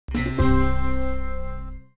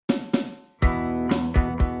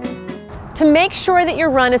To make sure that your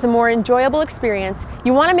run is a more enjoyable experience,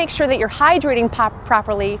 you want to make sure that you're hydrating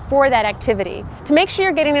properly for that activity. To make sure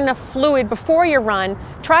you're getting enough fluid before your run,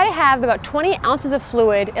 try to have about 20 ounces of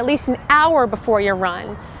fluid at least an hour before your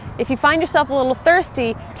run. If you find yourself a little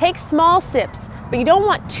thirsty, take small sips, but you don't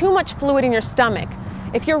want too much fluid in your stomach.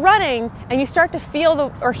 If you're running and you start to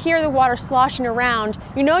feel or hear the water sloshing around,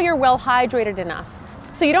 you know you're well hydrated enough.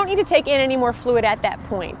 So you don't need to take in any more fluid at that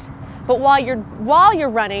point. But while you're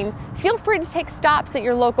running, feel free to take stops at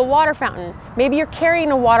your local water fountain. Maybe you're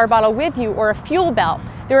carrying a water bottle with you or a fuel belt.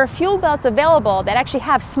 There are fuel belts available that actually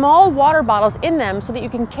have small water bottles in them so that you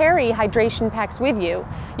can carry hydration packs with you.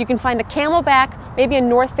 You can find a Camelback, maybe a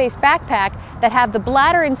North Face backpack that have the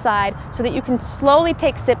bladder inside so that you can slowly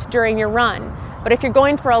take sips during your run. But if you're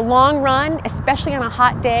going for a long run, especially on a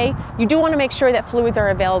hot day, you do want to make sure that fluids are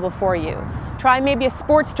available for you. Try maybe a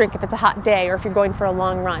sports drink if it's a hot day or if you're going for a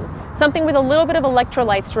long run. Something with a little bit of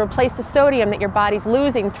electrolytes to replace the sodium that your body's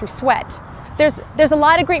losing through sweat. There's a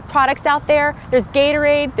lot of great products out there. There's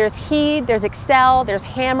Gatorade, there's Heed, there's Excel, there's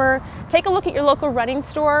Hammer. Take a look at your local running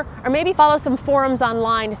store or maybe follow some forums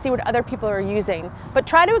online to see what other people are using. But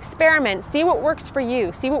try to experiment, see what works for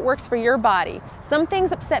you, see what works for your body. Some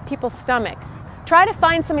things upset people's stomach. Try to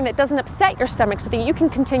find something that doesn't upset your stomach so that you can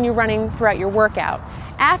continue running throughout your workout.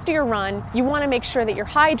 After your run, you want to make sure that you're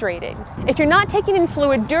hydrating. If you're not taking in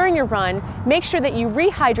fluid during your run, make sure that you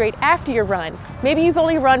rehydrate after your run. Maybe you've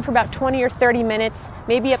only run for about 20 or 30 minutes,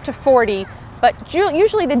 maybe up to 40, but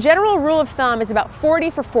usually the general rule of thumb is about 40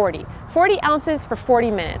 for 40. 40 ounces for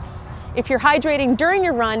 40 minutes. If you're hydrating during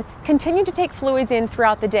your run, continue to take fluids in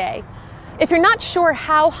throughout the day. If you're not sure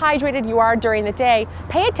how hydrated you are during the day,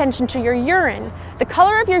 pay attention to your urine. The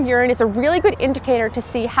color of your urine is a really good indicator to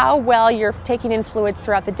see how well you're taking in fluids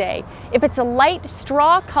throughout the day. If it's a light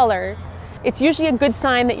straw color, it's usually a good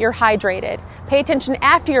sign that you're hydrated. Pay attention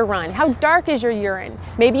after your run. How dark is your urine?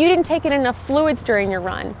 Maybe you didn't take in enough fluids during your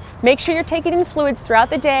run. Make sure you're taking in fluids throughout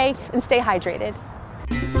the day and stay hydrated.